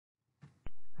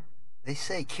They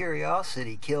say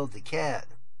curiosity killed the cat.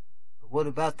 But what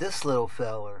about this little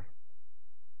feller?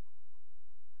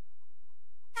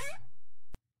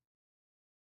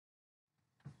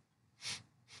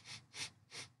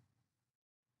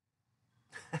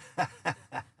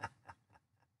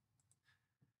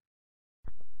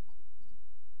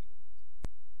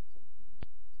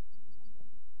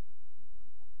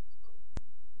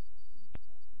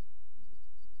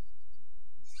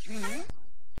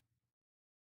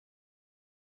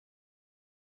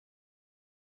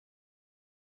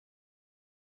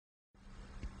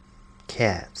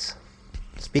 Cats.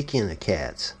 Speaking of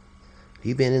cats, have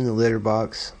you been in the litter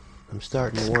box? I'm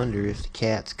starting to wonder if the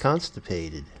cat's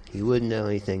constipated. You wouldn't know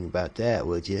anything about that,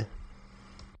 would you?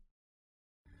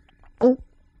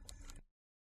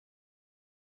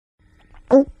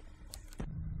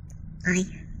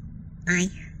 I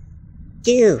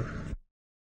do.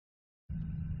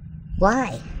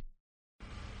 Why?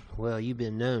 Well, you've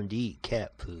been known to eat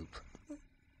cat poop.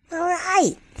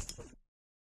 Alright.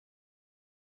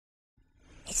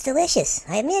 It's delicious,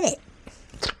 I admit it.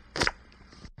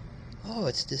 Oh,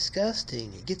 it's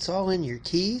disgusting. It gets all in your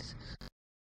teeth.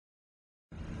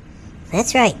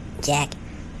 That's right, Jack.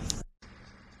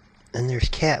 And there's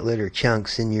cat litter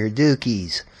chunks in your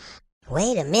dookies.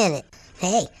 Wait a minute.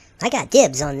 Hey, I got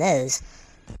dibs on those.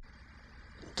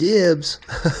 Dibs?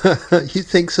 You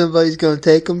think somebody's gonna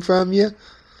take them from you?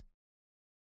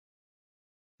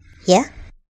 Yeah?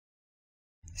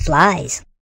 Flies.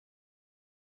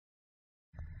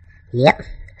 Yep,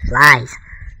 flies.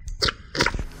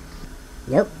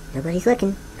 Nope, nobody's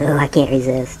looking. Oh, I can't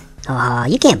resist. Aw,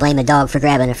 you can't blame a dog for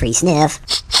grabbing a free sniff.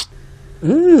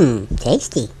 Mmm,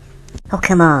 tasty. Oh,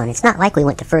 come on, it's not like we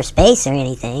went to first base or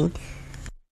anything.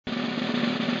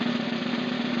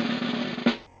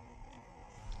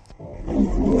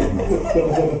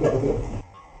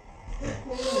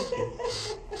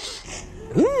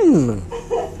 Mmm.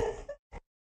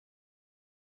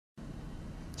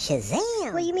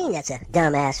 Shazam! What do you mean that's a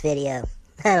dumbass video?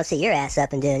 I don't see your ass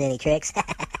up and doing any tricks.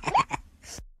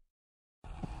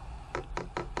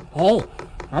 Hey,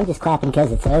 I'm just clapping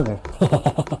because it's over.